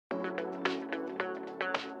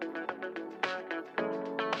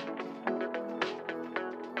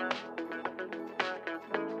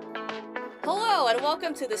and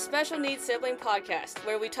welcome to the Special Needs Sibling Podcast,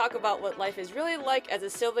 where we talk about what life is really like as a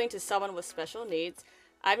sibling to someone with special needs.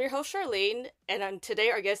 I'm your host, Charlene, and today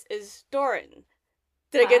our guest is Doran.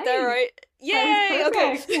 Did I get that Hi, right? that was Yay!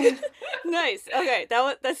 Okay. perfect. Nice. Okay,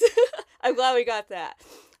 that's I'm glad we got that.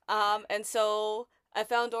 And so I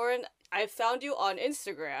found Doran. I found you on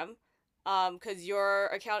Instagram, because your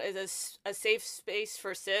account is a safe space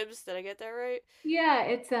for sibs. Did I get that right? Yeah,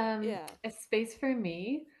 it's Yeah. a space for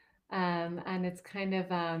me, and it's kind of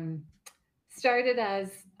started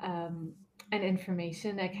as an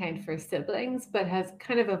information account for siblings, but has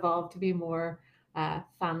kind of evolved to be more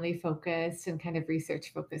family focused and kind of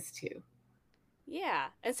research focused too. Yeah,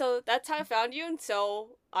 and so that's how I found you, and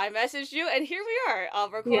so I messaged you, and here we are,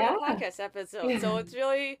 recording a Yeah, podcast episode. So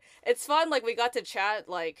yeah, it's fun. Like we got to chat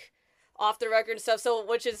like off the record and stuff. So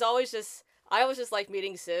which is always just I always just like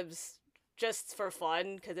meeting Sibs just for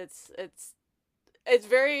fun because it's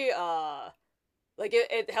very like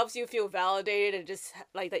it helps you feel validated and just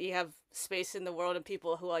like that you have space in the world and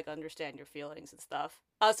people who like understand your feelings and stuff.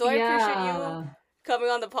 So I appreciate you yeah, coming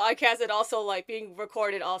on the podcast and also like being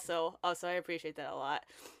recorded also. So I appreciate that a lot.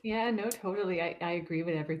 yeah. No, totally. I agree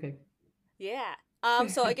with everything. Yeah.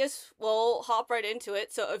 So I guess we'll hop right into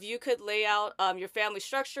it. So if you could lay out your family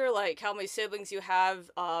structure, like how many siblings you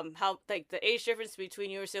have, how like the age difference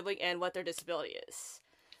between your sibling and what their disability is.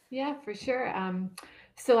 Yeah, for sure.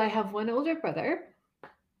 So I have one older brother,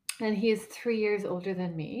 and he is 3 years older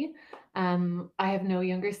than me. I have no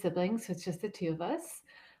younger siblings, so it's just the two of us.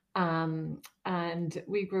 And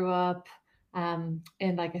we grew up in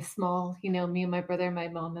like a small, me and my brother, my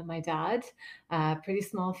mom, and my dad, pretty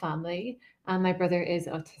small family. And my brother is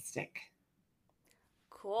autistic.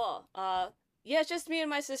 Cool. Yeah, it's just me and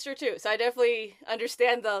my sister too. So I definitely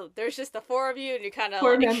understand there's just the four of you and you kind of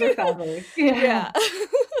Four like member family. Yeah. yeah.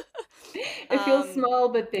 It feels um small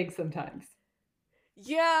but big sometimes.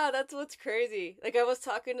 yeah, that's what's crazy. Like I was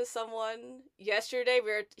talking to someone yesterday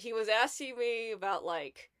where he was asking me about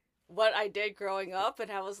like what I did growing up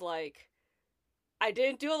and I was like I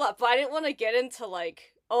didn't do a lot, but I didn't want to get into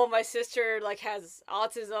like, oh, my sister like has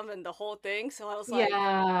autism and the whole thing. So I was like,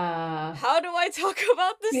 Yeah. how do I talk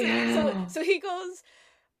about this? Yeah. So he goes,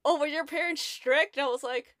 oh, were your parents strict? And I was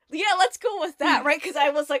like, yeah, let's go with that, right? Because I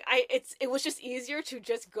was like, it was just easier to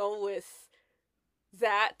just go with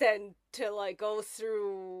that than to like go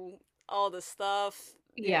through all the stuff.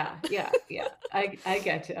 Yeah, Yeah. Yeah. Yeah. I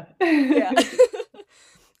get yeah. you.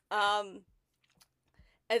 um,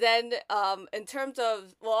 and then in terms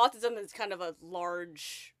of well, autism is kind of a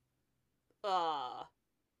large uh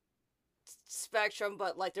spectrum,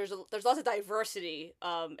 but like there's lots of diversity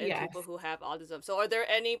in people Yes. who have autism. So are there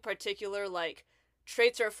any particular like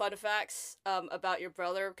traits or fun facts about your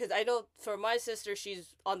brother? Because I know for my sister,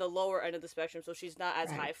 she's on the lower end of the spectrum, so she's not as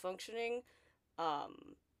Right. high functioning.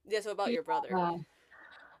 Yeah. So about your brother. Yeah.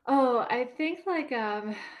 Oh, I think like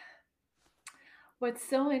what's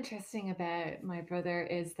so interesting about my brother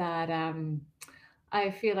is that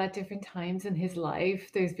I feel at different times in his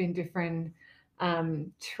life there's been different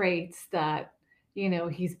traits that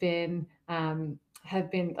he's been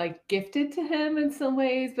have been like gifted to him in some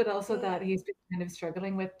ways, but also that Mm. he's been kind of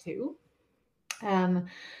struggling with too. Um,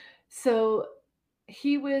 so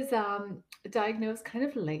he was diagnosed kind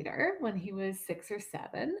of later when he was 6 or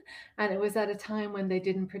 7. And it was at a time when they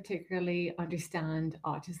didn't particularly understand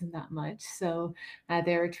autism that much. So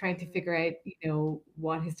they were trying to Mm. figure out,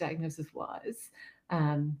 what his diagnosis was.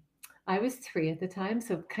 Um, I was 3 at the time,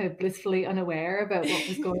 so kind of blissfully unaware about what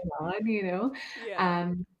was going on. Yeah.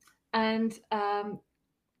 Um, and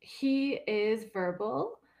he is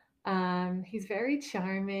verbal. He's very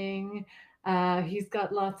charming. He's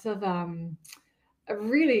got lots of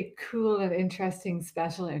really cool and interesting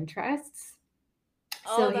special interests.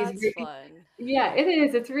 So Oh, he's that's really, fun. yeah, it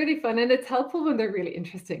is. It's really fun, and it's helpful when they're really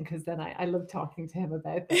interesting because then I love talking to him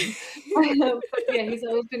about them. But yeah, he's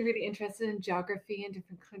always been really interested in geography in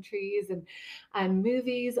different countries and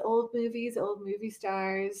movies, old movie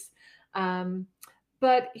stars. Um,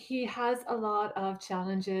 but he has a lot of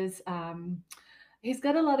challenges. He's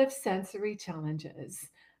got a lot of sensory challenges.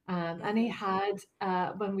 And he Mm-hmm.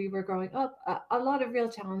 had, when we were growing up, a lot of real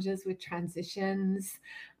challenges with transitions,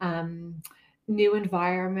 um, new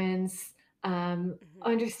environments, Mm-hmm.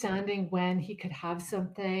 understanding when he could have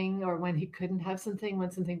something or when he couldn't have something,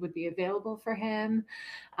 when something would be available for him.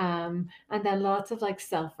 And then lots of like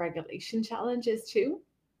self regulation challenges too.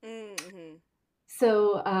 Mm-hmm.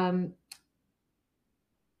 So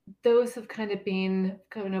those have kind of been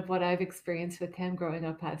kind of what I've experienced with him growing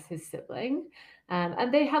up as his sibling.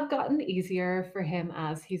 And they have gotten easier for him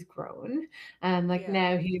as he's grown. And like Yeah.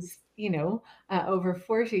 now he's, over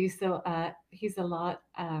 40, so he's a lot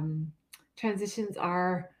transitions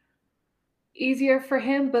are easier for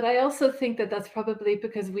him, but I also think that that's probably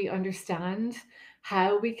because we understand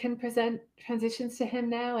how we can present transitions to him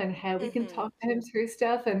now and how we can Mhm. talk to him through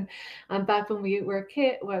stuff. And back when we were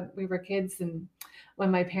kids, and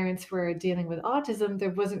when my parents were dealing with autism, there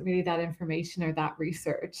wasn't really that information or that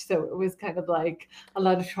research. So it was kind of like a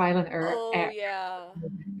lot of trial and Oh, yeah.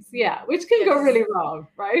 yeah, which can Yeah, go cause really wrong,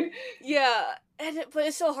 right? yeah, but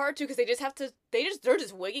it's so hard too, cause they're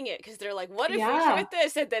just winging it, cause they're like, "What if we Yeah. tried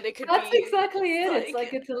this?" And then it could That's be exactly it. It's like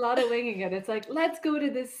like it's a lot of winging it. It's like, "Let's go to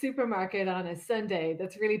this supermarket on a Sunday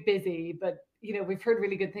that's really busy, but, we've heard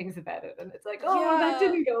really good things about it." And it's like, "Oh, that yeah,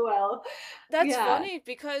 didn't go well." that's Yeah. funny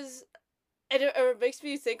because it makes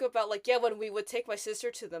me think about, like, yeah, when we would take my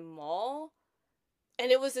sister to the mall,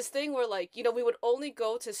 and it was this thing where, like, we would only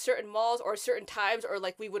go to certain malls or certain times, or,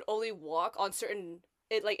 like, we would only walk on in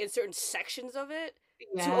certain sections of it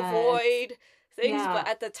to Yes. avoid things, but Yeah.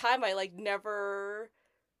 at the time, I, like, never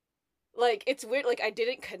like, it's weird, like, I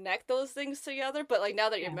didn't connect those things together, but, like, now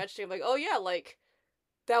that you're Yeah. mentioning, I'm like, "Oh, yeah, like,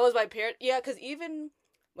 that was my parent." Yeah, because even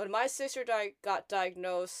when my sister got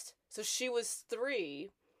diagnosed, so she was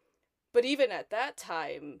 3, but even at that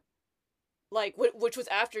time, like, which was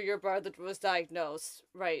after your brother was diagnosed,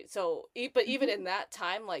 right? So, but even Mhm. in that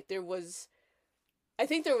time, like, I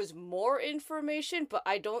think there was more information, but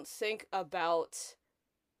I don't think about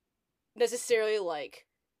necessarily like,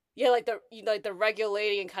 yeah, like like the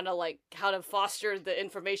regulating and kind of like how to foster the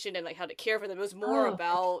information and like how to care for them. It was more Oh,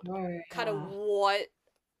 for about sure, kind of yeah. what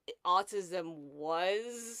autism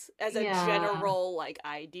was as a Yeah. general like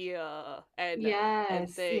idea and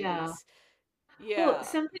Yes, yeah. things. Well, Yeah.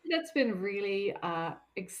 something that's been really,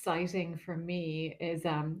 exciting for me is,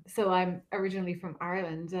 so I'm originally from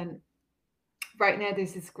Ireland, and right now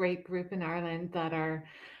there's this great group in Ireland that are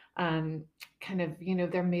kind of,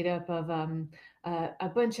 they're made up of a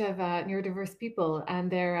bunch of neurodiverse people,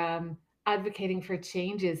 and they're advocating for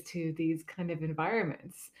changes to these kind of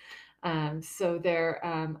environments. So they're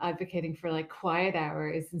advocating for like quiet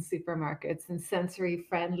hours in supermarkets and sensory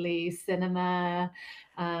friendly cinema,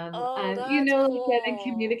 Oh, and that's like getting cool.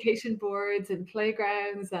 communication boards and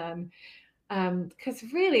playgrounds. And because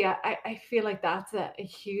really, I feel like that's a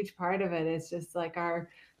huge part of it. Is just like our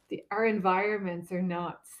environments are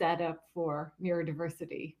not set up for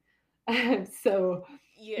neurodiversity. And so,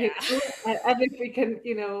 Yeah. and if we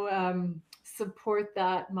can, support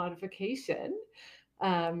that modification,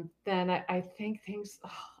 then I think things,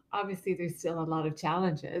 obviously there's still a lot of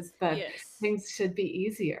challenges, but Yes. things should be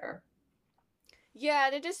easier. Yeah,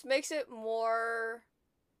 and it just makes it more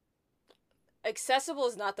accessible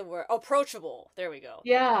is not the word. Approachable. There we go.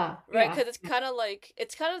 Yeah, Right, yeah, because it's kind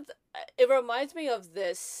of it reminds me of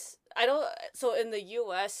this. I don't so in the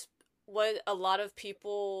US what a lot of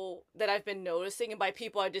people that I've been noticing, and by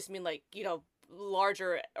people I just mean like,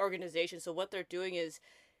 larger organizations. So what they're doing is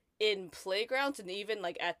in playgrounds and even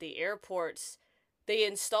like at the airports, they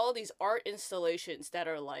install these art installations that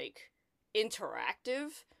are like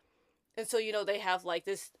interactive. And so, they have like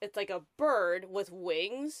this, it's like a bird with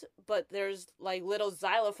wings, but there's like little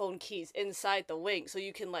xylophone keys inside the wing. So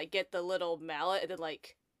you can like get the little mallet and then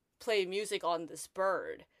like play music on this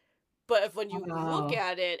bird. But if when you look wow,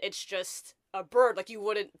 at it, it's just a bird, like you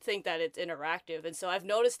wouldn't think that it's interactive. And so I've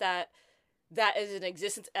noticed that that is in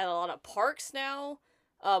existence at a lot of parks now,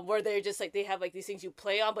 where they're just like, they have like these things you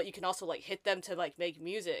play on, but you can also like hit them to like make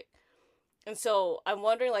music. And so I'm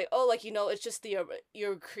wondering, like, oh, like it's just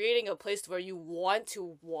you're creating a place where you want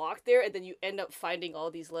to walk there, and then you end up finding all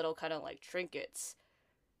these little kind of like trinkets.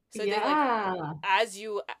 So I think like yeah, as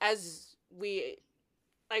we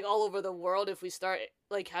like all over the world, if we start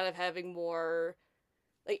like kind of having more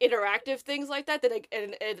like interactive things like that, then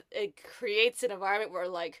it creates an environment where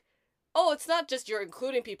like, oh, it's not just you're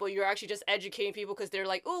including people, you're actually just educating people because they're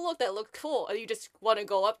like, oh, look, that looks cool, and you just want to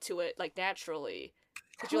go up to it like naturally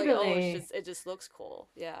because you're like, oh, totally. it just looks cool.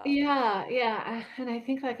 Yeah. Yeah, yeah, and I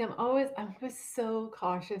think, like, I'm always so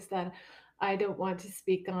cautious that I don't want to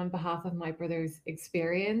speak on behalf of my brother's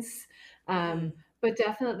experience, Mm-hmm. but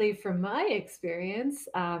definitely from my experience,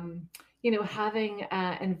 having,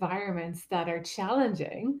 environments that are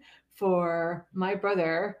challenging for my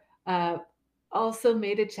brother, also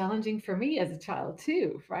made it challenging for me as a child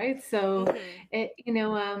too, right? So, Mm-hmm. it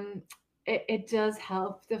it does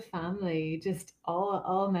help the family, just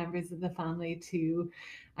all members of the family to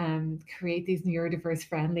create these neurodiverse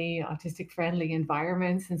friendly, autistic friendly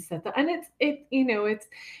environments and set that. And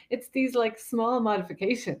it's these like small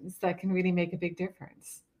modifications that can really make a big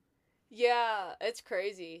difference. Yeah, it's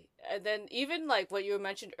crazy. And then even like what you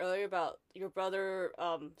mentioned earlier about your brother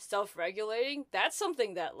self-regulating, that's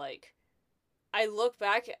something that like I look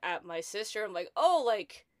back at my sister, I'm like, "Oh,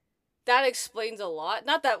 like that explains a lot."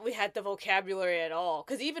 Not that we had the vocabulary at all,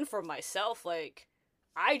 cuz even for myself, like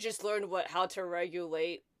I just learned what how to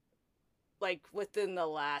regulate like within the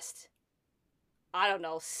last, I don't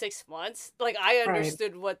know, 6 months. Like I Right.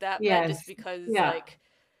 understood what that meant just Yes. because Yeah. like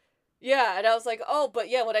yeah, and I was like, oh, but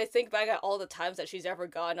yeah, when I think back at all the times that she's ever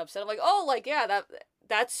gotten upset, I'm like, oh, like yeah,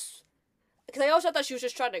 that's because I always thought that she was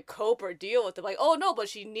just trying to cope or deal with it. Like, oh no, but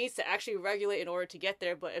she needs to actually regulate in order to get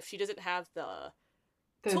there. But if she doesn't have the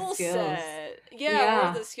Those tool skills. set, yeah, or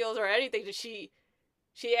Yeah. the skills or anything, that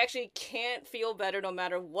she actually can't feel better no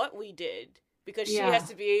matter what we did because she has Yeah.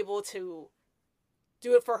 to be able to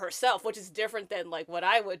do it for herself, which is different than like what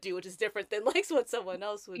I would do, which is different than like what someone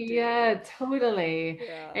else would do. Yeah, totally.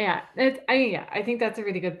 Yeah. Yeah, I think that's a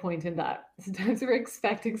really good point in that sometimes we're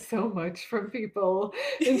expecting so much from people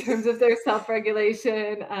in terms of their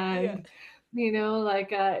self-regulation Yeah. and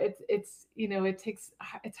like it takes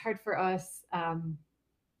it's hard for us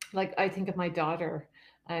like I think of my daughter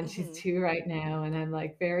and she's Hmm. 2 right now and I'm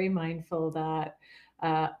like very mindful that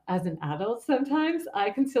as an adult sometimes I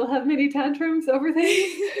can still have mini tantrums over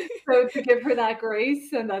things. So to give her that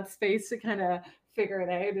grace and that space to kind of figure it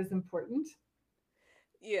out is important.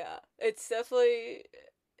 Yeah, it's definitely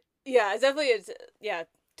yeah, it's yeah,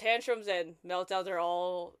 tantrums and meltdowns are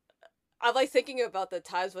all I'm like thinking about the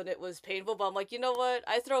times when it was painful, but I'm like, you know what?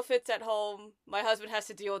 I throw fits at home. My husband has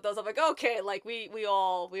to deal with those. I'm like, okay, like we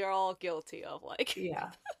are all guilty of like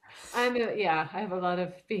Yeah. I have a lot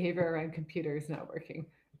of behavior around computers not working.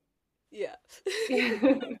 yeah. Yeah.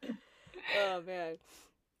 Oh man.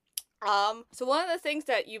 So one of the things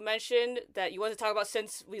that you mentioned that you want to talk about,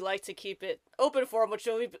 since we like to keep it open forum, which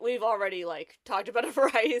we've already like talked about a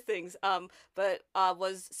variety of things, but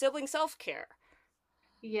was sibling self care.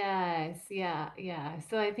 Yes, yeah.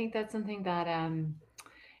 So I think that's something that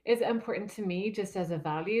is important to me just as a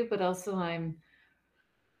value, but also I'm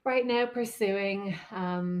right now pursuing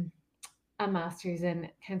a master's in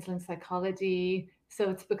counseling psychology. So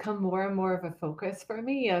it's become more and more of a focus for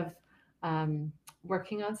me of um,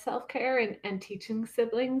 working on self care and teaching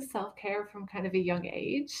siblings self care from kind of a young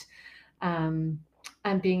age, um,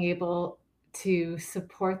 and being able to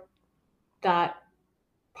support that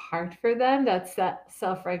part for them. That's that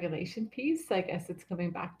self regulation piece, I guess it's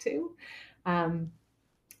coming back to. Um,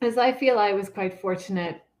 as I feel I was quite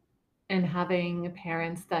fortunate in having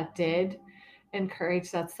parents that did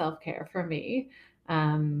encourage that self care for me.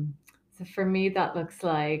 So for me, that looks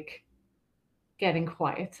like getting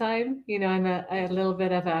quiet time. I'm a little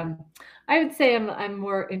bit of I would say I'm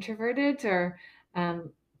more introverted or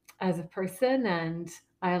um, as a person, and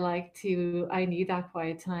I need that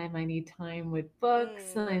quiet time. I need time with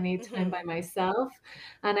books. I need time by Mm-hmm. myself,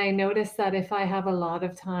 and I notice that if I have a lot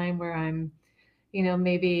of time where I'm,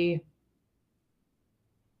 maybe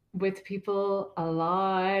with people a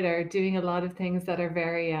lot or doing a lot of things that are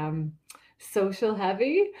very social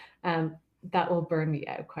heavy, that will burn me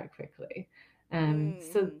out quite quickly.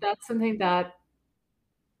 So Mm-hmm. that's something that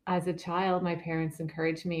as a child, my parents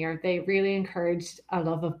encouraged me, or they really encouraged a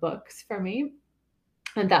love of books for me.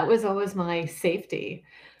 And that was always my safety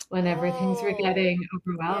whenever things were getting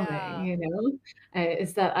Oh, overwhelming, yeah.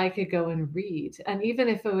 is that I could go and read. And even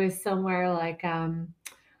if it was somewhere like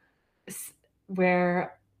s-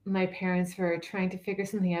 where my parents were trying to figure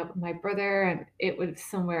something out with my brother and it was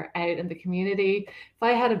somewhere out in the community. If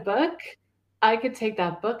I had a book, I could take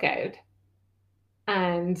that book out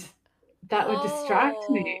and that would distract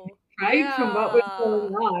me, Oh, right, from what was going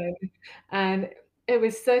yeah. on. And it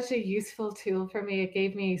was such a useful tool for me. It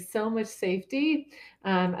gave me so much safety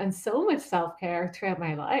and so much self care throughout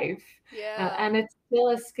my life. Yeah. And it's still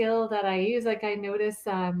a skill that I use. Like I notice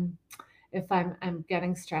if I'm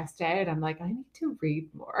getting stressed out, I'm like, "I need to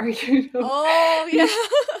read more," Oh, yeah.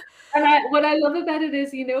 And what I love about it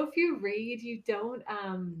is, if you read, you don't,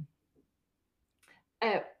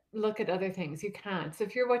 uh, look at other things, you can't. So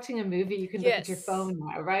if you're watching a movie, you can look at your Yes. phone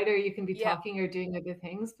now, right? Or you can be Yep. talking or doing other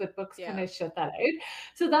things, but books Yeah. kinda shut that out.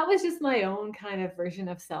 So that was just my own kind of version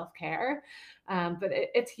of self-care, but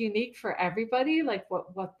it's unique for everybody, like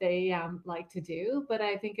what they, like to do, but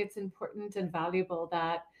I think it's important and valuable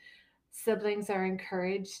that siblings are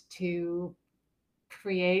encouraged to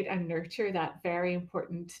create and nurture that very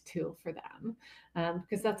important tool for them,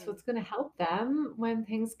 because that's Mhm. what's going to help them when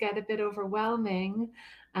things get a bit overwhelming,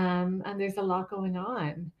 and there's a lot going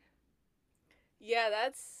on. Yeah,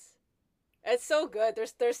 that's it's so good.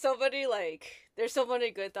 There's so many there's so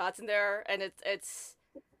many good thoughts in there, and it's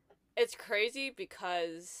crazy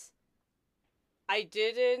because I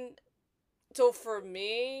didn't. So for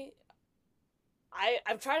me,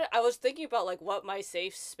 I was thinking about like what my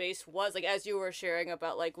safe space was, like as you were sharing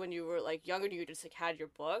about like when you were like younger and you just like had your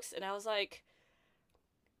books, and I was like,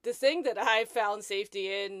 the thing that I found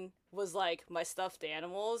safety in was like my stuffed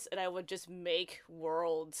animals, and I would just make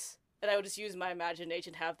worlds, and I would just use my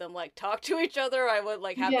imagination, have them like talk to each other. I would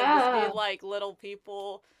like have them just be Yeah, like little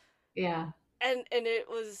people, yeah. and it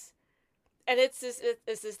was, and it's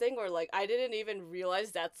this thing where like I didn't even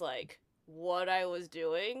realize that's like what I was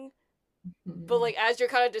doing. But Mhm. like as you're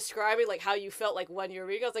kind of describing like how you felt like when you're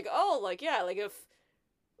reading, I was like, oh, like yeah, like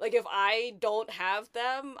if I don't have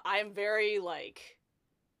them, I'm very like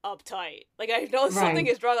uptight. Like I know something Right.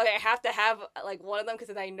 is wrong. Like I have to have like one of them because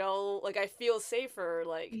then I know like I feel safer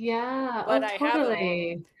like Yeah. when Oh, I have them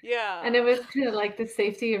totally. all. And it Yeah. was kind of like the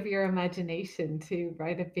safety of your imagination too,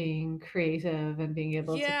 right? Of being creative and being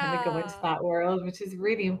able to kind of go into Yeah. that world, which is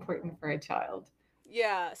really important for a child.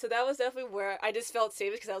 Yeah. So that was definitely where I just felt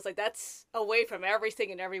safe because I was like, that's away from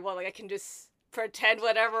everything and everyone. Like I can just pretend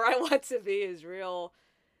whatever I want to be is real.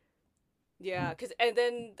 Yeah. Because and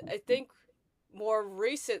then I think more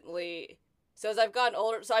recently, so as I've gotten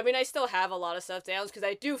older, so I mean I still have a lot of stuffed animals because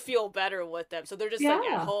I do feel better with them. So they're just like at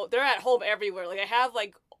Yeah. home. They're at home everywhere. Like I have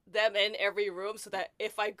like them in every room so that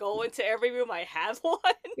if I go into every room I have one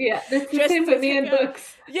Yeah. That's the just same to with me take in a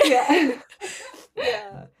books. yeah. Yeah.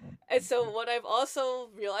 Yeah. And so what I've also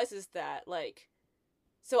realized is that like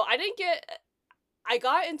so I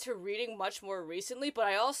got into reading much more recently, but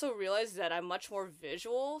I also realized that I'm much more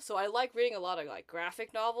visual. So I like reading a lot of like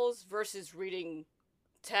graphic novels versus reading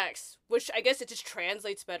text, which I guess it just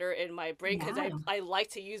translates better in my brain because Yeah. I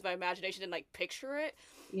like to use my imagination and like picture it.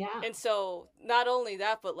 Yeah. And so not only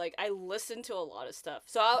that, but like I listen to a lot of stuff.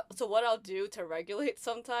 So what I'll do to regulate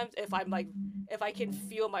sometimes if I'm like if I can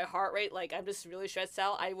feel my heart rate like I'm just really stressed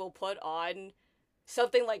out, I will put on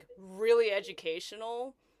something like really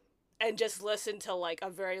educational and just listen to like a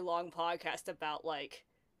very long podcast about like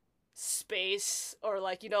space or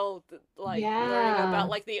like like learning Yeah. about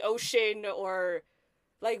like the ocean or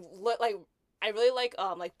like I really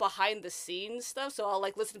like behind the scenes stuff. So I'll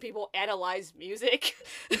like listen to people analyze music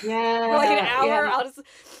for like an Yeah. Yeah. hour. I'll just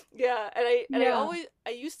yeah, Yeah. I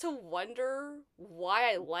used to wonder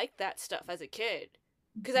why I liked that stuff as a kid.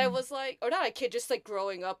 Cause I was like, or not a kid, just like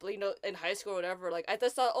growing up, in high school or whatever. Like I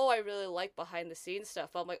just thought, oh, I really like behind the scenes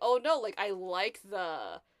stuff. But I'm like, oh no, like I like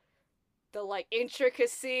the like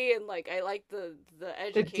intricacy and like I like the The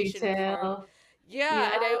education part. detail. Yeah,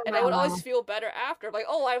 Yeah. and I would always feel better after. I'm like,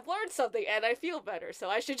 oh, I've learned something and I feel better, so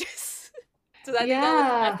I should just. So I think that was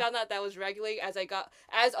I Yeah. found that was regulating as I got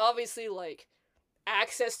as obviously like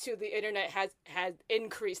access to the internet has had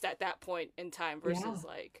increased at that point in time Yeah. versus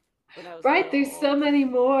like when I was Right, there's little. so many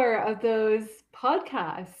more of those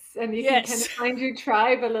podcasts, and you can kind of Yes. find your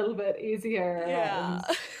tribe a little bit easier, Yeah. and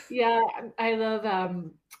yeah, I love,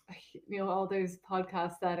 all those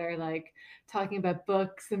podcasts that are, like, talking about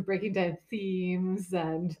books and breaking down themes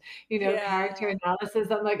and, character Yeah.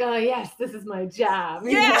 analysis. I'm like, "Oh, yes, this is my jam,"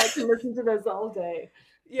 Yeah. I can listen to this all day.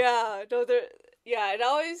 Yeah. No, there. Yeah, and I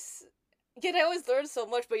always learn so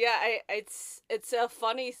much. But yeah, it's a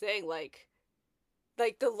funny thing, like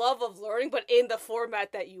the love of learning, but in the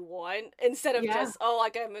format that you want, instead of Yeah. just oh,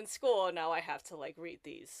 like I'm in school and now I have to like read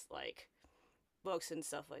these like books and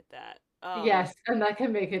stuff like that. Yes, and that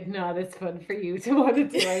can make it not as fun for you to want to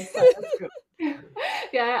do outside of school.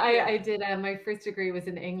 Yeah, I Yeah. did, my first degree was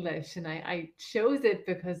in English, and I chose it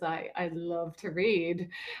because I love to read,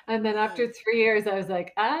 and then after Mm. 3 years, I was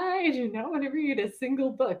like, "I do not wanna read a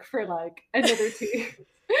single book for, like, another 2 years."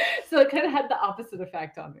 So it kinda had the opposite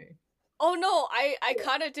effect on me. Oh no, I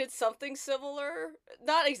kind of did something similar.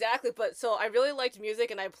 Not exactly, but so I really liked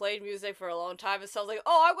music and I played music for a long time. And so I was like,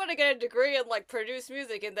 oh, I'm gonna get a degree and like produce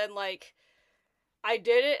music. And then like I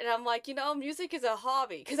did it, and I'm like, music is a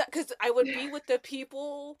hobby, cause I would be with the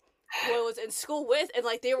people who I was in school with, and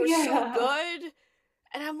like they were so Yeah. good,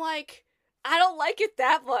 and I'm like, I don't like it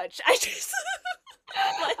that much. I just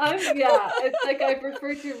like, Yeah, it's like I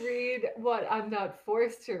prefer to read what I'm not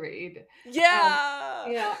forced to read. Um, yeah,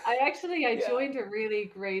 yeah, I yeah. joined a really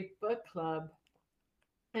great book club,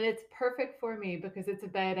 and it's perfect for me because it's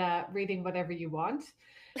about, reading whatever you want.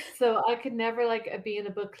 So I could never, like, be in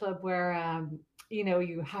a book club where,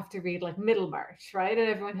 you have to read like Middlemarch, right? And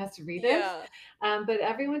everyone has to read it. Yeah. But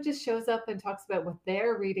everyone just shows up and talks about what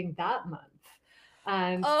they're reading that month.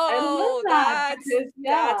 And I love Oh, that because,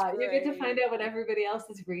 that's yeah, you get to find great. out what everybody else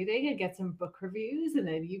is reading and get some book reviews, and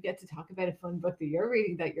then you get to talk about a fun book that you're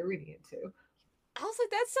reading into. I was like,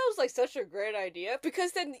 that sounds like such a great idea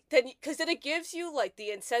because then it gives you like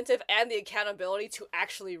the incentive and the accountability to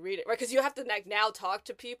actually read it, right? Because you have to like now talk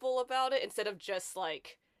to people about it instead of just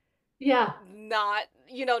like Yeah, not,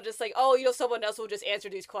 just like, oh, someone else will just answer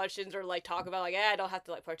these questions or like talk about like, I don't have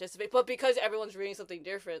to like participate. But because everyone's reading something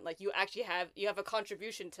different, like you have a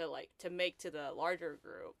contribution to like to make to the larger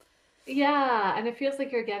group. yeah, and it feels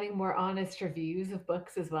like you're getting more honest reviews of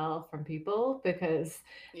books as well from people because,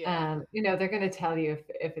 Yeah. they're going to tell you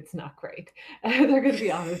if it's not great. They're going to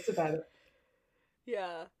be honest about it.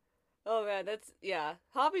 Yeah. Oh man, that's yeah.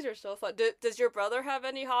 Hobbies are so fun. Does your brother have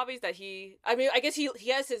any hobbies that he? I mean, I guess he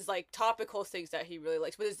has his like topical things that he really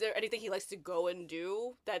likes. But is there anything he likes to go and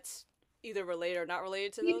do that's either related or not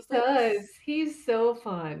related to He those does. things? He's so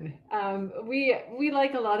fun. We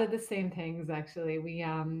like a lot of the same things actually.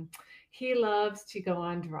 He loves to go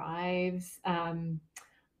on drives.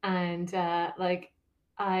 And like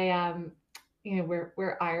I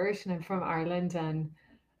we're Irish and I'm from Ireland, and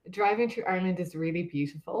driving through Ireland is really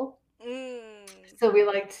beautiful. Mm. So we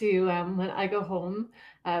like to when I go home,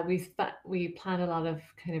 we plan a lot of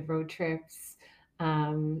kind of road trips.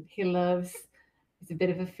 He loves he's a bit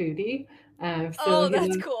of a foodie, so Oh, he that's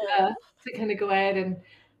loves cool. to kind of go out and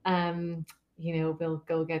um, we'll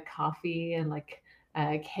go get coffee and like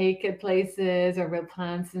cake at places, or we'll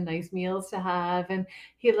plan some nice meals to have. And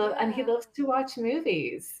he Yeah. loves to watch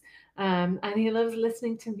movies, and he loves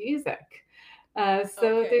listening to music.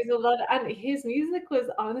 So Okay. there's a lot, and his music was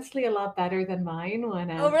honestly a lot better than mine when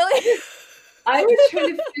Oh, I really? was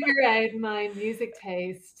trying to figure out my music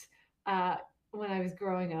taste uh, when I was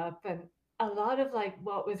growing up, and a lot of like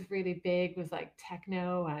what was really big was like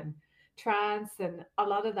techno and trance and a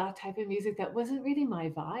lot of that type of music that wasn't really my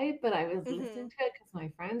vibe, but I was listening Mhm. to it because my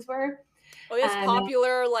friends were, Oh, it's and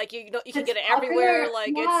popular. Like you can it's get it everywhere. popular,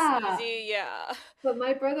 Like it's yeah. easy. Yeah. But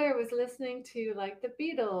my brother was listening to like the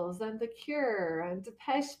Beatles and The Cure and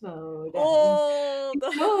Depeche Mode, and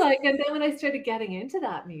Oh, like, and then when I started getting into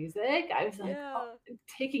that music, I was like, oh, yeah.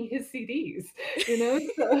 taking his CDs, you know.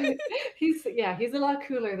 So he's a lot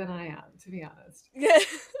cooler than I am, to be honest. Yeah.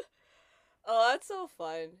 Oh, that's so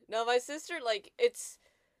fun. No, my sister, like,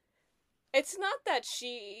 it's not that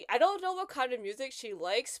I don't know what kind of music she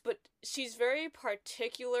likes, but she's very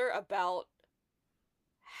particular about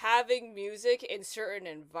having music in certain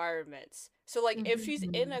environments. So like if she's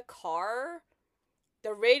in Mhm. a car,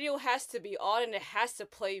 the radio has to be on and it has to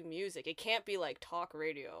play music. It can't be like talk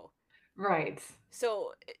radio. Right.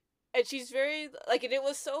 So and she's very like, and it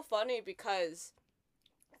was so funny because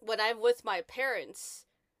when I'm with my parents,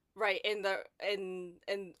 right, in the and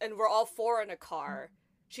we're all four in a car,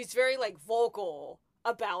 she's very like vocal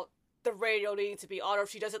about the radio needing to be on, or if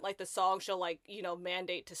she doesn't like the song, she'll like,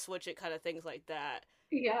 mandate to switch it, kind of things like that.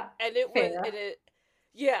 Yeah. And it was Fair. and it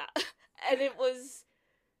yeah. And it was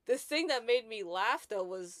this thing that made me laugh though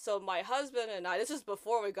was, so my husband and I, this is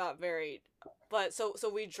before we got married, but so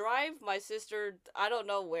we drive my sister, I don't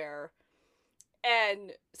know where,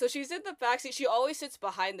 and so she's in the back seat. She always sits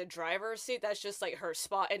behind the driver's seat. That's just like her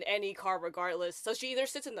spot in any car, regardless. So she either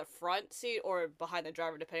sits in the front seat or behind the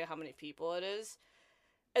driver, depending on how many people it is.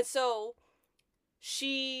 And so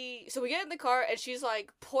we get in the car and she's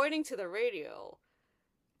like pointing to the radio,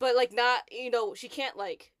 but like not, she can't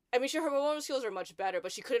like. I mean, sure, her motor skills are much better,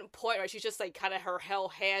 but she couldn't point right. She's just like kind of her whole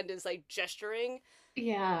hand is like gesturing,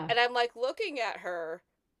 Yeah. and I'm like looking at her,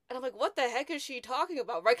 and I'm like, what the heck is she talking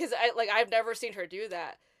about, right? Because I've never seen her do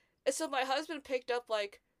that. And so my husband picked up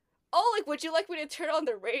like, oh, like, would you like me to turn on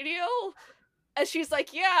the radio? And she's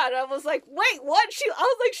like, yeah. And I was like, wait, what? I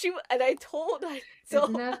was like, and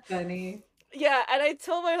Isn't that funny? yeah, and I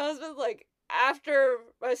told my husband, like, after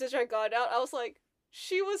my sister had gone out, I was like,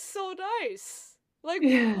 she was so nice. Like,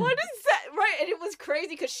 Yeah. what is that? Right? And it was crazy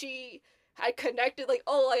because she had connected, like,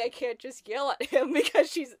 oh, like, I can't just yell at him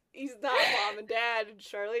because he's not mom and dad and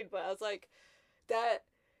Charlene. But I was like, that,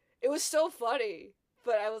 it was so funny.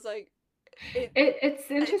 But I was like, it, It's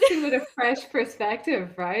interesting with a fresh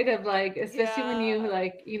perspective, right? Of like, especially when you yeah.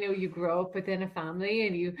 like, you grow up within a family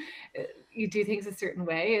and you do things a certain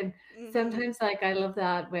way. And Mm-hmm. sometimes, like, I love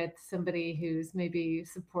that with somebody who's maybe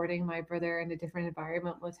supporting my brother in a different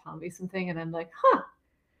environment will tell me something, and I'm like, huh,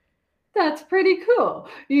 that's pretty cool.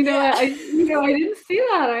 Yeah. I didn't see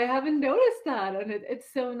that. I haven't noticed that, and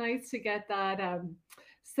it's so nice to get that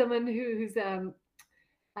someone who's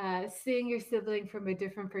seeing your sibling from a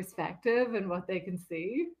different perspective and what they can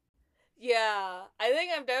see. Yeah, I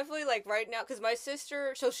think I'm definitely like right now because my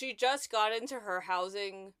sister, so she just got into her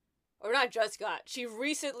housing, or not just got, she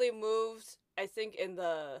recently moved. I think in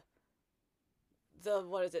the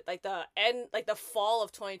what is it like the end like the fall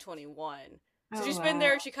of 2021. So Oh she's been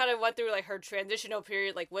there. wow. She kind of went through like her transitional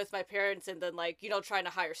period like with my parents, and then like trying to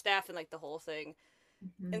hire staff and like the whole thing.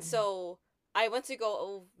 And Mhm. so I went to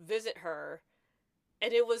go visit her,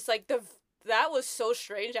 and it was like the that was so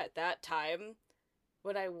strange at that time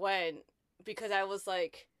when I went, because I was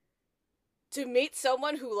like, to meet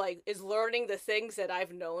someone who like is learning the things that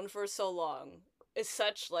I've known for so long is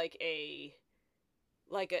such like a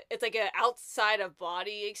it's like an outside of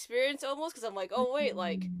body experience almost, because I'm like, oh wait,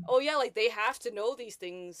 like, Mhm. oh yeah, like they have to know these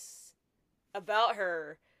things about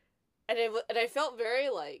her. And I felt very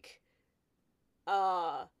like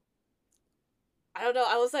uh I don't know.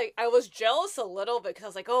 I was like, I was jealous a little bit because I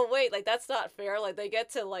was like, oh wait, like that's not fair. Like they get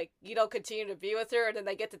to like continue to be with her, and then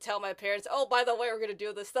they get to tell my parents, oh by the way, we're gonna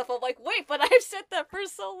do this stuff. I'm like, wait, but I've said that for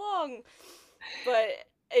so long. But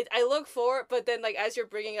I look for it. But then like as you're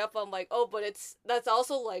bringing up, I'm like, oh, but that's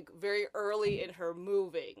also like very early in her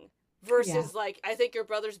moving Yeah. versus like I think your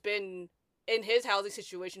brother's been in his housing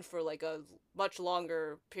situation for like a much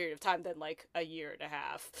longer period of time than like a year and a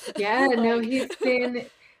half. Yeah, no,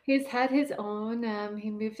 Like, he's had his own, he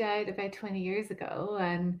moved out about 20 years ago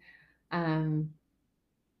and um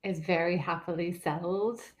is very happily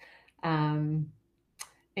settled um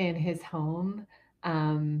in his home.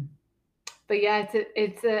 Um But yeah,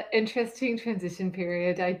 it's a interesting transition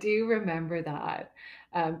period. I do remember that,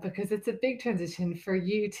 because it's a big transition for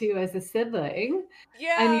you too as a sibling,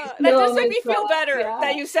 and you yeah, that still just made almost me feel got better yeah,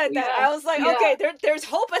 that you said that. yeah, I was like, yeah, okay, there's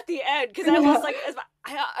hope at the end, because I was yeah, like,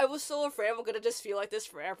 I was so afraid I'm gonna just feel like this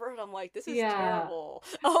forever, and I'm like, this is yeah, terrible.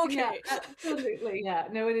 yeah, Okay, absolutely, yeah.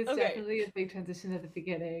 No, it is okay, definitely a big transition at the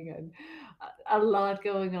beginning and a lot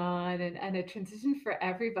going on and a transition for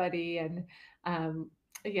everybody and, um,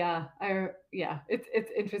 yeah,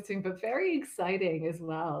 it's interesting, but very exciting as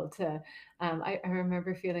well to, I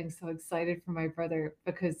remember feeling so excited for my brother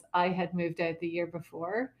because I had moved out the year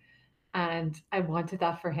before and I wanted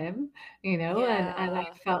that for him, and I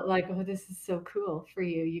yeah, felt like, "Oh, this is so cool for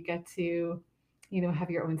you. You get to, have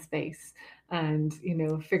your own space and,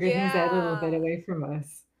 figure things out a little bit yeah. away from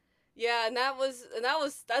us." Yeah,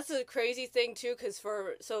 that's a crazy thing too, because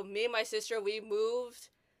for so me and my sister, we moved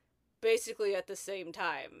basically at the same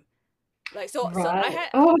time. Like so I Right.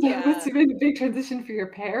 had Oh, that must yeah. have been a big transition for your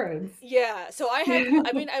parents. Yeah, so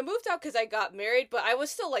I mean, I moved out because I got married, but I was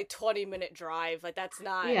still like 20-minute drive. Like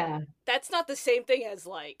Yeah. that's not the same thing as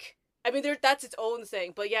like, I mean, that's its own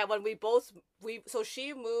thing. But yeah, when so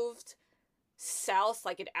she moved south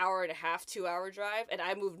like an hour and a half, 2 hour drive, and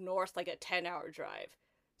I moved north like a 10-hour drive.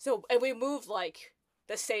 So and we moved like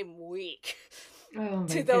the same week Oh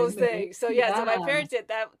my to those goodness. things. So yeah, so my Yeah. parents did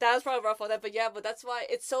that. That was probably rough on that. But yeah, but that's why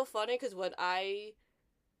it's so funny, because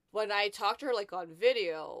when I talked to her like on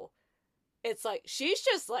video, it's like she's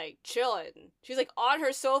just like chilling. She's like on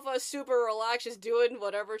her sofa, super relaxed, just doing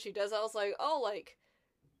whatever she does. I was like, oh, like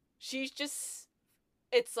she's just.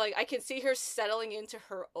 It's like I can see her settling into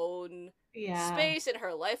her own Yeah. space in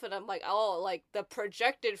her life, and I'm like, oh, like the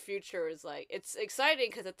projected future is like it's exciting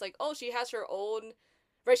because it's like, oh, she has her own.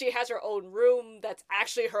 Right, she has her own room that's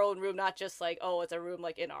actually her own room, not just like, oh, it's a room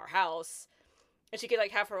like in our house. And she can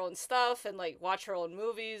like have her own stuff and like watch her own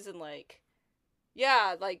movies and like,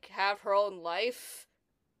 yeah, like have her own life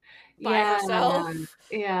by Yeah. herself.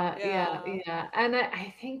 Yeah, yeah, Yeah. yeah. And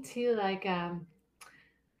I think too, like,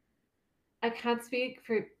 I can't speak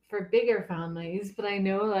for bigger families, but I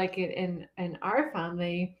know like in our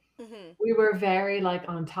family, Hmm. we were very like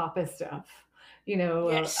on top of stuff,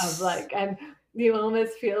 of Yes. like, and you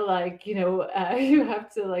almost feel like, you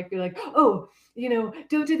have to like be like, oh,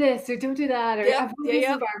 don't do this or don't do that or Yep. avoid Yeah. this Yep.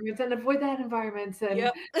 environment and avoid that environment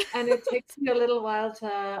Yep. and it takes me a little while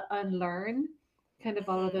to unlearn kind of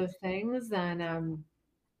all of Hmm. those things and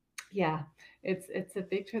yeah, it's a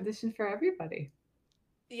big transition for everybody.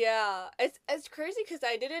 Yeah. It's crazy because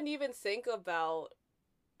I didn't even think about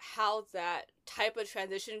how that type of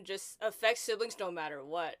transition just affects siblings no matter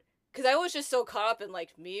what. Because I was just so caught up in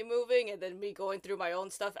like me moving and then me going through my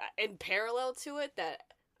own stuff in parallel to it that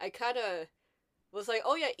I kind of was like,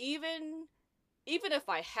 oh yeah, even if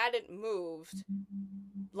I hadn't moved,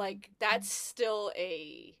 like that's still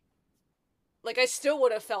a like I still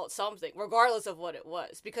would have felt something regardless of what it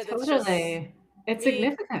was, because it's just Totally. It's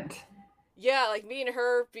me, significant. yeah, like me and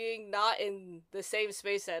her being not in the same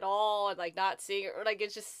space at all and like not seeing it, or like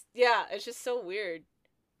it's just, yeah, it's just so weird.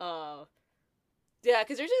 uh yeah,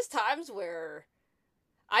 because there's just times where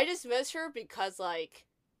I just miss her because like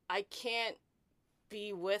I can't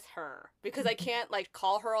be with her because I can't like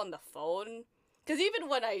call her on the phone. Because even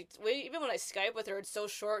when I Skype with her, it's so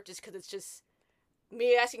short just because it's just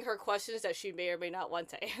me asking her questions that she may or may not want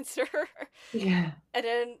to answer. Yeah. And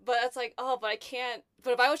then, but it's like, oh, but I can't.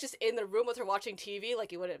 But if I was just in the room with her watching TV,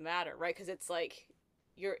 like it wouldn't matter, right? Because it's like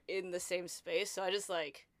you're in the same space. So I just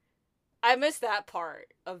like I miss that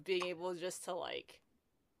part of being able just to like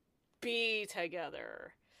be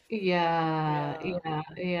together. Yeah, Yeah. yeah,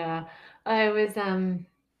 yeah. I was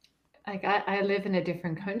like I live in a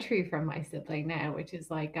different country from my sibling now, which is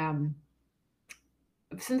like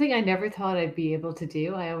something I never thought I'd be able to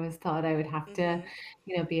do. I always thought I would have to,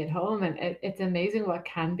 Mhm. be at home, and it's amazing what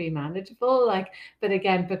can be manageable. Like, but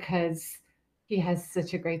again, because he has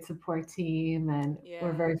such a great support team, and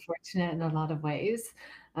we're Yeah. very fortunate in a lot of ways.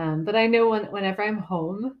 But I know whenever I'm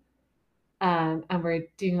home, and we're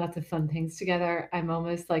doing lots of fun things together, I'm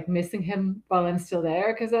almost like missing him while I'm still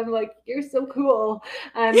there because I'm like, you're so cool.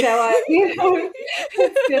 And now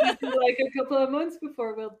it's gonna be like a couple of months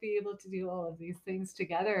before we'll be able to do all of these things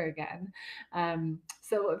together again.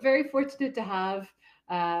 So very fortunate to have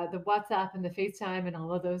the WhatsApp and the FaceTime and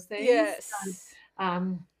all of those things. And, Yes.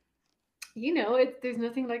 um, there's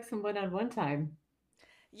nothing like some one-on-one time.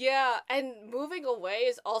 Yeah, and moving away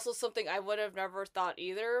is also something I would have never thought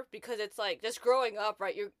either because it's like just growing up,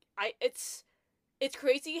 right? It's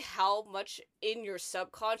crazy how much in your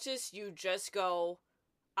subconscious you just go,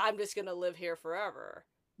 I'm just gonna live here forever.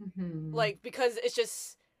 Hmm. Like because it's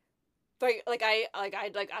just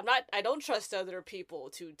I don't trust other people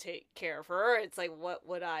to take care of her. It's like what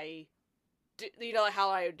would I do, like how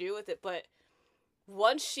I would do with it, but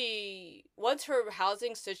once her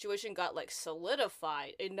housing situation got like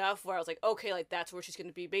solidified enough where I was like, okay, like that's where she's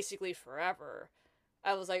gonna be basically forever.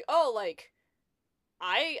 I was like, oh, like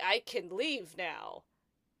I can leave now.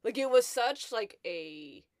 Like it was such like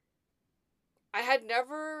a I had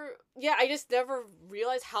never yeah, I just never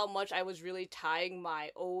realized how much I was really tying my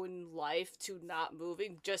own life to not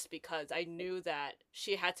moving just because I knew that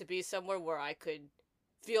she had to be somewhere where I could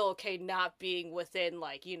feel okay not being within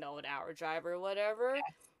like, an hour drive or whatever and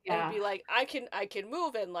Yeah. be like I can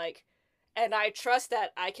move and like and I trust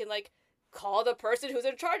that I can like call the person who's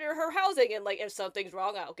in charge of her housing and like if something's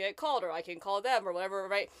wrong I'll get called or I can call them or whatever,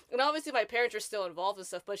 right? And obviously my parents are still involved and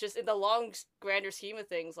stuff, but just in the long grander scheme of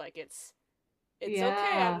things like it's okay, I'm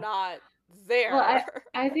Yeah. not Well, there.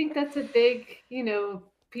 I think that's a big,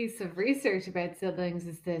 piece of research about siblings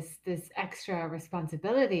is this extra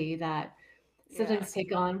responsibility that Yeah. siblings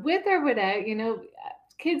take on with or without,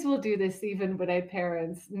 kids will do this even without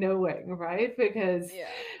parents knowing, right? Because Yeah.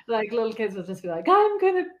 like little kids will just be like, I'm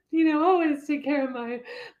gonna, always take care of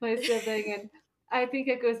my sibling. And I think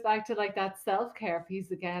it goes back to like that self-care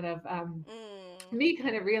piece again of Mm. me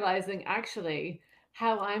kind of realizing actually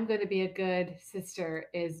how I'm going to be a good sister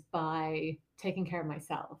is by taking care of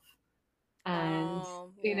myself. And,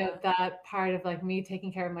 Yeah. that part of like me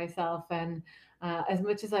taking care of myself and as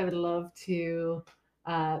much as I would love to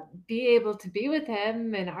uh, be able to be with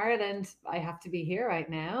him in Ireland, I have to be here right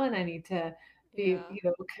now and I need to be,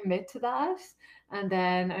 Yeah. commit to that and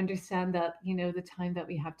then understand that, the time that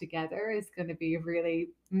we have together is going to be really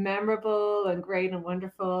memorable and great and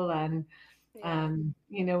wonderful and Yeah.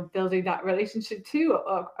 building that relationship too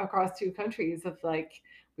across two countries of like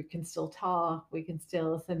we can still talk, we can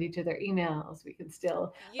still send each other emails, we can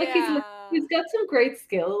still like Yeah. he's got some great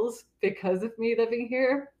skills because of me living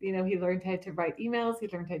here. He learned how to write emails, he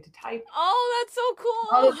learned how to type, Oh, that's so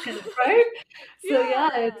all this cool. kind of right. So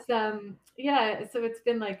yeah, Yeah. so it's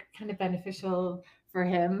been like kind of beneficial for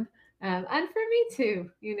him. And for me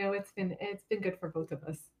too. It's been good for both of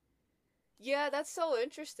us. Yeah, that's so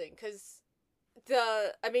interesting cuz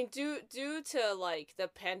I mean due to like the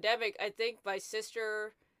pandemic, I think my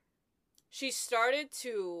sister she started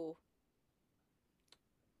to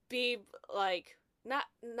be like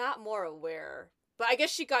not more aware, but I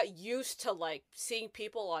guess she got used to like seeing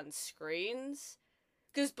people on screens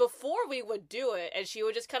because before we would do it and she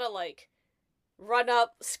would just kind of like run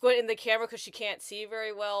up squint in the camera because she can't see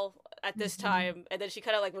very well at this Mhm. time and then she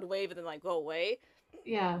kind of like would wave and then like go away.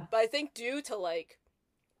 Yeah. But I think due to like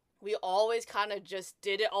we always kind of just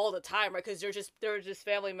did it all the time, right? Because there were just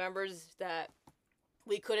family members that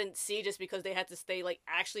we couldn't see just because they had to stay like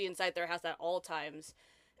actually inside their house at all times.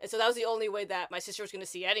 And so that was the only way that my sister was going to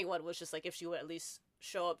see anyone was just like if she would at least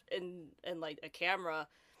show up in like a camera.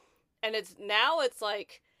 And it's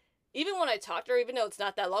like even when I talk to her, even though it's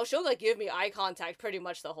not that long, she'll like give me eye contact pretty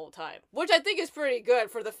much the whole time, which I think is pretty good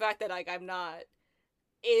for the fact that like I'm not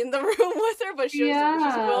in the room with her, but she's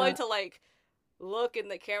willing Yeah. to like look in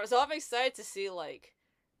the camera. So I'm excited to see like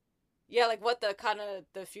yeah, like what the kind of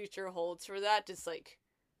the future holds for that, just like,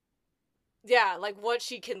 yeah, like what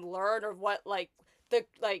she can learn, or what like the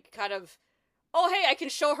like kind of, oh hey, I can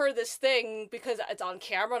show her this thing because it's on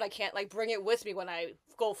camera and I can't like bring it with me when I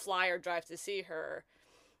go fly or drive to see her.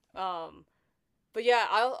 Um but yeah,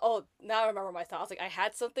 I'll, oh, now I remember my thoughts. Like I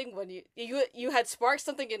had something when you had sparked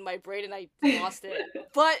something in my brain and I lost it.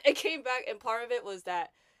 But it came back, and part of it was that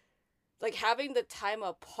like having the time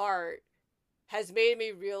apart has made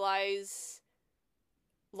me realize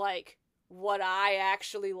like what I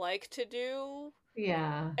actually like to do,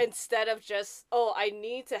 Yeah. instead of just, oh, I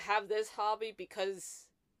need to have this hobby because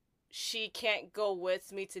she can't go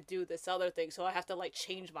with me to do this other thing, so I have to like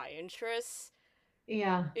change my interests,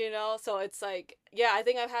 Yeah. you know? So it's like, yeah, I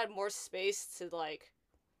think I've had more space to like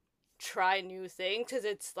try new things because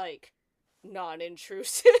it's like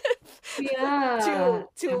non-intrusive Yeah.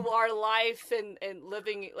 to our life, and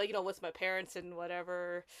living like, you know, with my parents and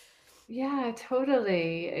whatever. Yeah,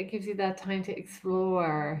 totally. It gives you that time to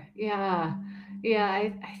explore. Yeah. Yeah,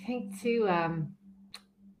 I think too,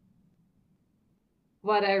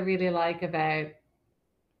 what I really like about,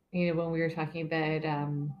 when we were talking about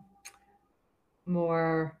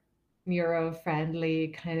more neuro-friendly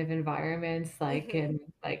kind of environments, like Mm-hmm. in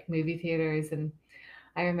like movie theaters, and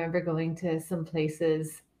I remember going to some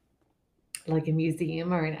places like a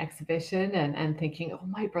museum or an exhibition, and thinking, oh,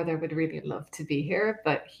 my brother would really love to be here,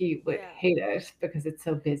 but he would Yeah. hate it because it's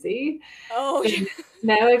so busy. Oh But yeah.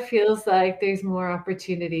 now it feels like there's more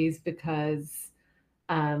opportunities because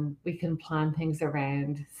we can plan things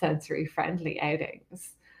around sensory friendly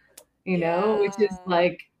outings, which is Yeah.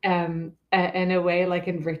 like in a way like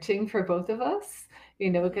enriching for both of us.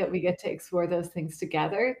 Mm-hmm. We get to explore those things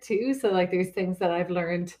together too. So like there's things that I've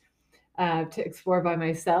learned to explore by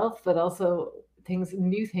myself, but also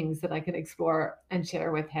new things that I can explore and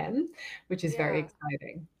share with him, which is very Yeah.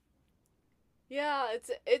 exciting. Yeah,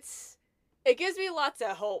 it gives me lots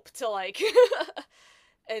of hope to like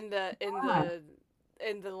in the in Yeah, the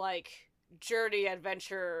in the like journey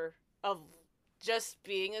adventure of just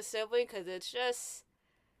being a sibling, because it's just,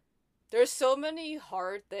 there's so many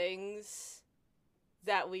hard things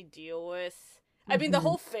that we deal with. I mean, the hmm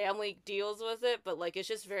whole family deals with it, but like it's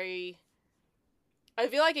just very, I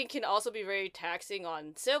feel like it can also be very taxing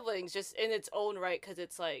on siblings just in its own right, because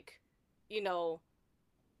it's like, you know,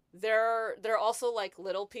 they're also like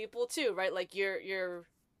little people too, right? Like your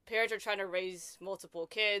parents are trying to raise multiple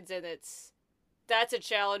kids, and that's a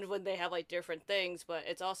challenge when they have like different things, but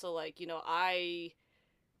it's also like, you know, I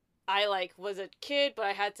like was a kid, but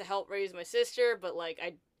I had to help raise my sister, but like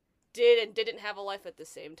I did and didn't have a life at the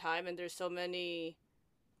same time, and there's so many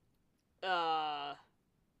uh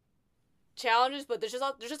challenges, but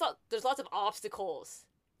there's lots of obstacles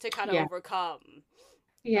to kind of Yeah. overcome.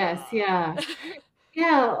 Yes. Uh Yeah.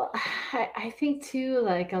 Yeah. I think too,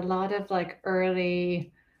 like a lot of like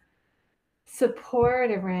early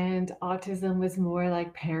support around autism was more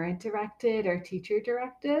like parent directed or teacher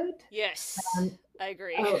directed. yes, Um, I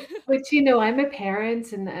agree. Oh, which, I'm a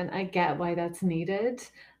parent and I get why that's needed.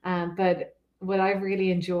 But what I've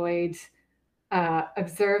really enjoyed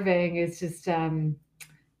observing is just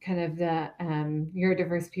kind of the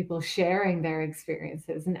neurodiverse people sharing their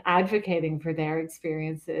experiences and advocating for their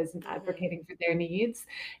experiences and Mhm. advocating for their needs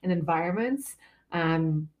and environments.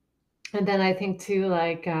 Um, and then I think too,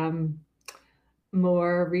 like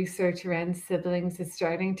more research around siblings is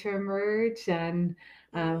starting to emerge, and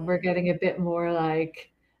we're Mhm. getting a bit more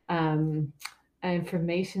like um,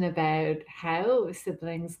 information about how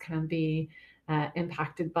siblings can be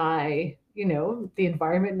impacted by the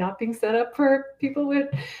environment not being set up for people with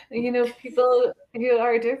people who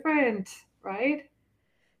are different, right?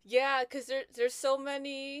 Yeah, cuz there's so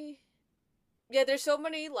many, yeah, there's so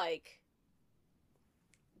many like,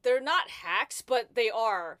 they're not hacks, but they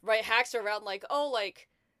are, right? Hacks around like, oh, like,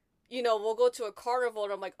 you know, we'll go to a carnival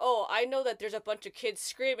and I'm like, oh, I know that there's a bunch of kids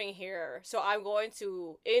screaming here, so I'm going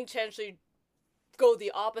to intentionally go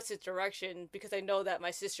the opposite direction because I know that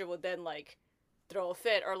my sister would then like throw a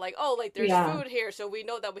fit, or like, oh, like there's Yeah, food here, so we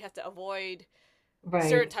know that we have to avoid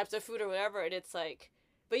certain right. types of food or whatever, and it's like,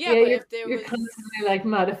 but yeah, Yeah, but you're if there you're was, constantly like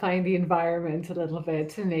modifying the environment a little bit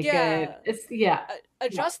to make it. yeah, It's yeah,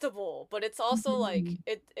 yeah. adjustable, but it's also like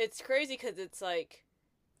Mhm. it's crazy because it's like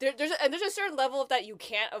there's a certain level of that you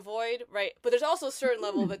can't avoid, right? But there's also a certain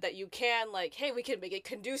level of Mhm. it that you can, like, hey, we can make it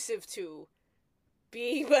conducive to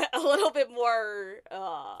being a little bit more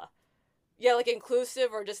yeah, like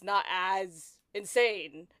inclusive or just not as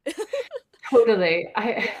insane. Totally.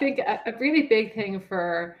 I Yeah. think a really big thing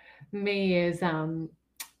for me is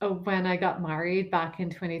when I got married back in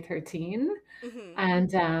 2013, Mhm.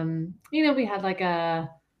 and we had like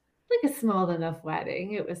like a small enough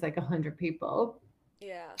wedding. It was like 100 people.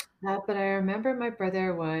 Yeah. But I remember my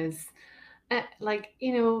brother was like,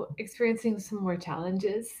 experiencing some more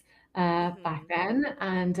challenges back Mhm. then.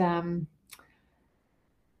 And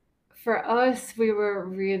for us, we were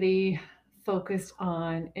really focused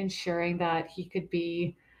on ensuring that he could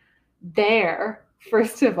be there.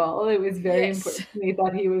 First of all, it was very Yes. important to me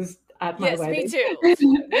that he was at my Yes, me wedding. too.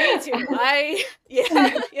 Me too. I yeah,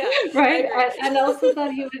 yeah, I Right? agree. And also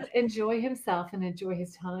that he would enjoy himself and enjoy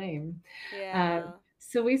his time. Yeah.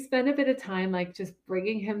 So we spent a bit of time, like, just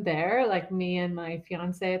bringing him there, like, me and my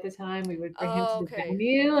fiancé at the time, we would bring him to Oh, the okay.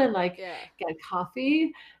 venue and, like, Yeah. get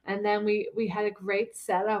coffee, and then we had a great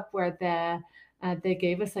setup where they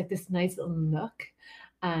gave us, like, this nice little nook,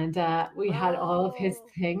 and, we had all of his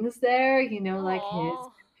Oh. things there, like his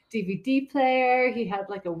Aw. DVD player, he had,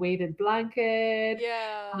 like, a weighted blanket,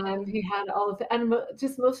 Yeah. he had all of the and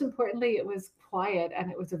just most importantly, it was quiet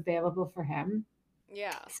and it was available for him.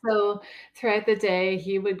 Yeah. So, throughout the day,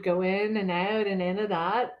 he would go in and out and in of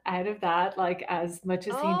that out of that, like, as much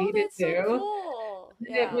as he Oh, needed that's so to. cool. And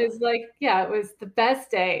it Yeah. was like yeah, it was the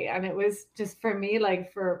best day, and it was just for me,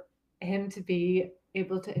 like, for him to be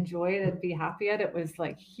able to enjoy it and be happy at it was,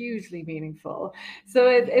 like, hugely meaningful. So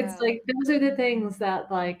it's Yeah. like those are the things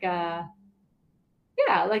that, like,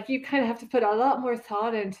 yeah, like, you kinda have to put a lot more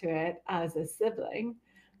thought into it as a sibling,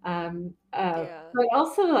 Yeah. but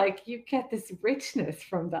also, like, you get this richness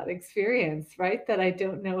from that experience, right, that I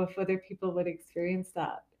don't know if other people would experience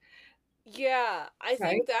that, Yeah, I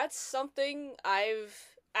right? think that's something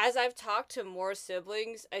as I've talked to more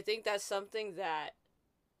siblings, I think that's something that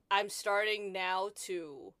I'm starting now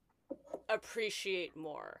to appreciate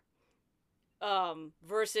more.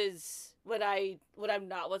 Versus when I'm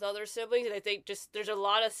not with other siblings, and I think just there's a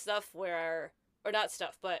lot of stuff where or not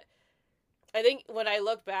stuff, but I think when I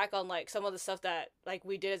look back on like some of the stuff that like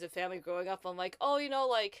we did as a family growing up, I'm like, oh,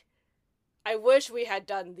 like I wish we had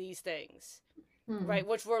done these things, Hmm, right?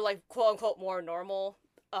 Which were like quote unquote more normal.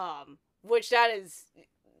 Which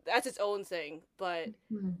that's its own thing. But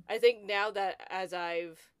mhm. I think now that as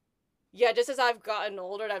I've yeah, just as I've gotten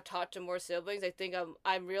older and I've talked to more siblings, I think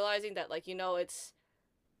I'm realizing that like, it's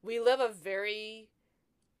we live a very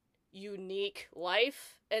unique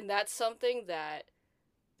life, and that's something that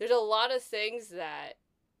there's a lot of things that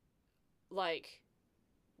like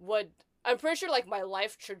would I'm pretty sure like my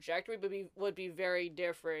life trajectory would be very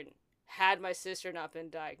different had my sister not been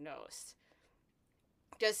diagnosed.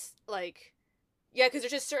 Just like yeah, because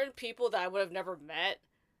there's just certain people that I would have never met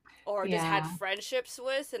or just had Yeah, friendships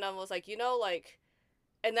with, and I was like, like,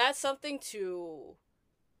 and that's something to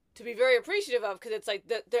be very appreciative of because it's like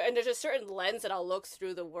and there's a certain lens that I'll look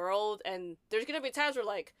through the world, and there's gonna be times where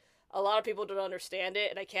like a lot of people don't understand it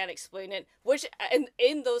and I can't explain it, which and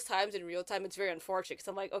in those times in real time it's very unfortunate because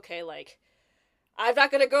I'm like, okay, like I'm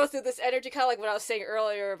not gonna go through this energy kind of like what I was saying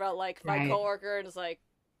earlier about like my right. coworker and it's like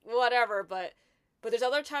whatever, but there's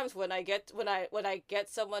other times when I get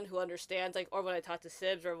someone who understands like or when I talk to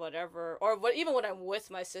Sibs or whatever or even when I'm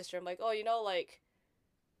with my sister I'm like oh like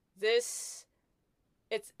this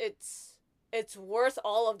it's worth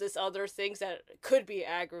all of this other things that could be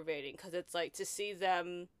aggravating because it's like to see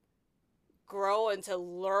them grow and to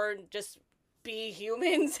learn just be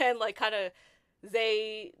humans and like kind of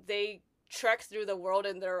they trek through the world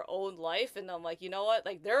in their own life and I'm like you know what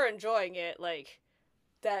like they're enjoying it like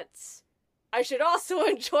that's I should also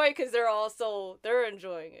enjoy because they're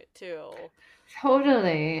enjoying it too.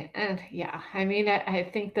 Totally, and yeah, I mean, I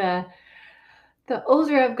think the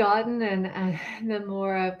older I've gotten and the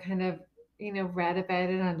more I've kind of, read about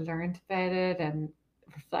it and learned about it and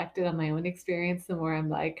reflected on my own experience, the more I'm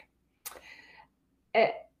like,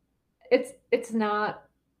 it it's not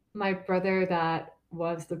my brother that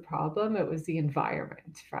was the problem, it was the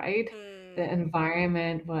environment, right? The Mm,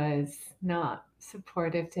 environment was not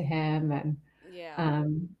supportive to him and, yeah.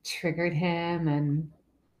 triggered him and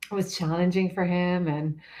was challenging for him,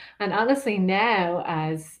 and honestly now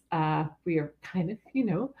as, we are kind of,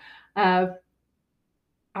 uh,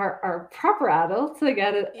 are proper adults, like,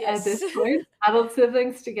 at Yes. this point, adult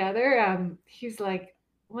siblings together, he's, like,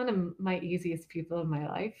 one of my easiest people in my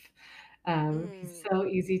life. He's Mm, so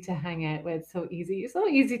easy to hang out with, so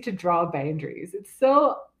easy to draw boundaries. It's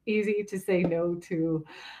so easy to say no to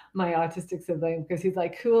my autistic sibling because he's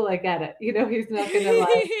like, "Cool, I get it." He's not gonna,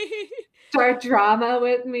 like, start drama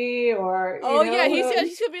with me or, Oh yeah,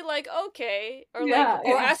 he's gonna be like, okay, or like, yeah,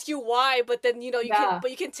 or yeah. ask you why, but then Yeah.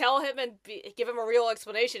 you can tell him and give him a real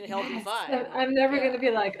explanation, and he'll be Yes, I'm fine. I'm never Yeah. gonna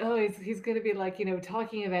be like, "Oh, he's gonna be like,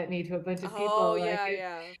 talking about me to a bunch of Oh people." Like, yeah,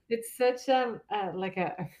 yeah. it's such, like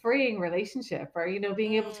a freeing relationship or,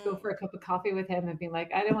 being able to go Mm. for a cup of coffee with him and being like,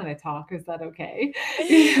 "I don't wanna talk, is that okay?"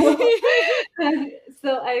 You know? And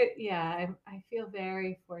so I feel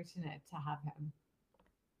very fortunate to have him.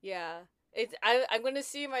 Yeah. I'm gonna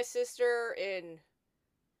see my sister in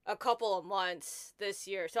a couple of months this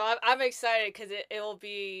year, so I'm excited because it'll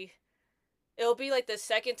be like the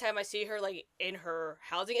second time I see her like in her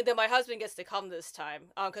housing, and then my husband gets to come this time,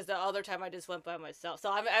 because the other time I just went by myself.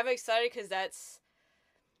 So I'm excited because that's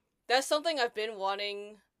something I've been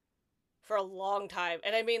wanting for a long time.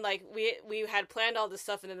 And I mean, like we had planned all this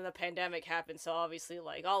stuff, and then the pandemic happened, so obviously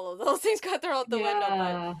like all of those things got thrown out the window. But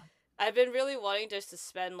Yeah. I've been really wanting just to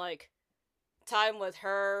spend like time with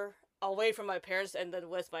her away from my parents and then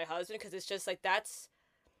with my husband, because it's just like that's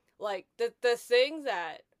like the thing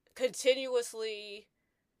that continuously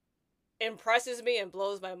impresses me and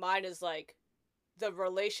blows my mind is like the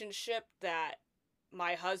relationship that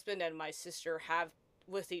my husband and my sister have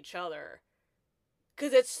with each other,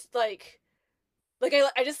 because it's like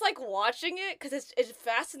I just like watching it because it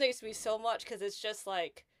fascinates me so much, because it's just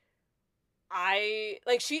like I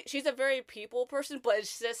like she's a very people person, but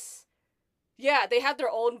it's just, yeah, they have their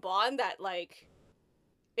own bond that like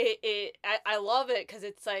I love it, because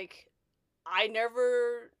it's like I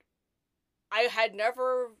never I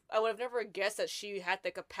would have never guessed that she had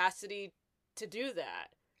the capacity to do that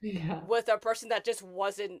Yeah. with a person that just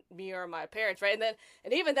wasn't me or my parents, right?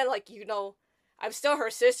 And even then, like, I'm still her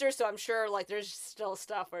sister, so I'm sure like there's still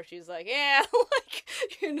stuff where she's like, yeah, like,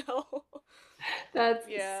 you know. That's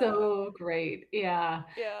Yeah. so great. Yeah.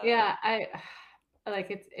 Yeah. Yeah, I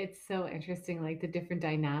like, it's so interesting, like, the different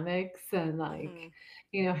dynamics and, like,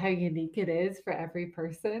 Mhm. how unique it is for every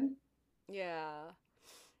person. Yeah.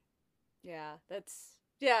 Yeah,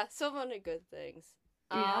 yeah, so many good things.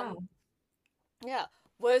 Yeah. Um yeah.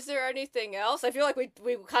 Was there anything else? I feel like we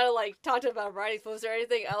kind of like talked about writings, but was there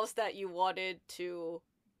anything else that you wanted to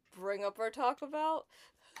bring up or talk about?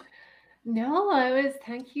 No,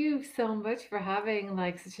 thank you so much for having,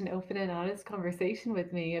 like, such an open and honest conversation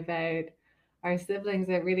with me about our siblings.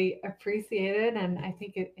 I really appreciate it, and I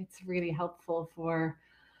think it's really helpful for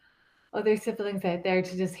other siblings out there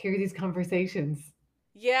to just hear these conversations.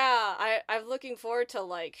 Yeah, I'm looking forward to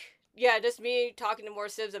like, yeah, just me talking to more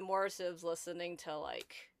sibs listening to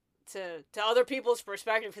like to other people's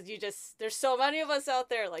perspective, because you just there's so many of us out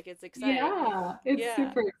there, like it's exciting. Yeah, it's Yeah.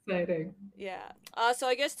 super exciting. Yeah. So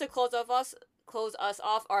I guess to close us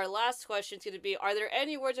off, our last question is going to be: are there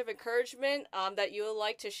any words of encouragement that you would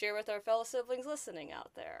like to share with our fellow siblings listening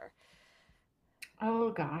out there?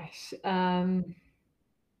 Oh gosh.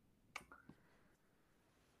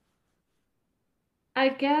 I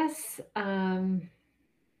guess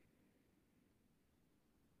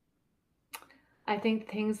I think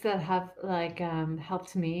things that have like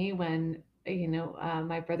helped me when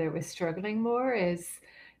my brother was struggling more is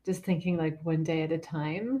just thinking like one day at a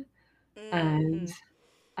time. And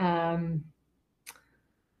Mm-hmm. um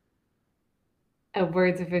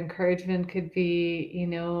words of encouragement could be,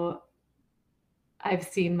 I've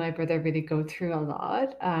seen my brother really go through a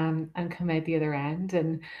lot, and come out the other end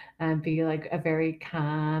and be like a very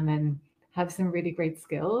calm and have some really great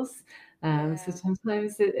skills. So Yeah.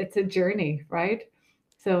 sometimes it's a journey, right?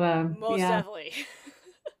 So Most yeah, definitely.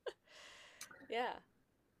 Yeah.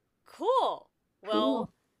 Cool. cool.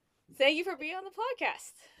 Well, thank you for being on the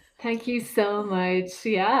podcast. Thank you so much.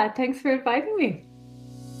 Yeah, thanks for inviting me.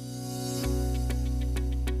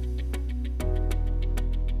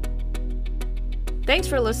 Thanks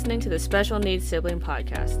for listening to the Special Needs Sibling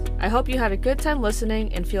Podcast. I hope you had a good time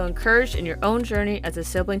listening and feel encouraged in your own journey as a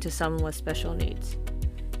sibling to someone with special needs.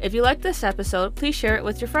 If you liked this episode, please share it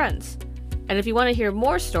with your friends. And if you want to hear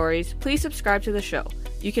more stories, please subscribe to the show.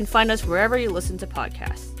 You can find us wherever you listen to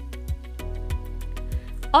podcasts.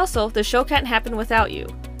 Also, the show can't happen without you.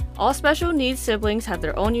 All special needs siblings have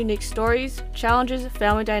their own unique stories, challenges,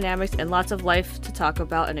 family dynamics, and lots of life to talk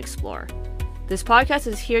about and explore. This podcast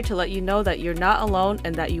is here to let you know that you're not alone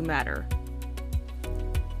and that you matter.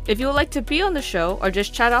 If you would like to be on the show or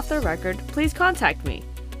just chat off the record, please contact me.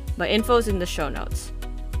 My info is in the show notes.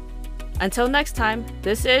 Until next time,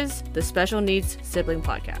 this is the Special Needs Sibling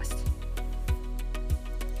Podcast.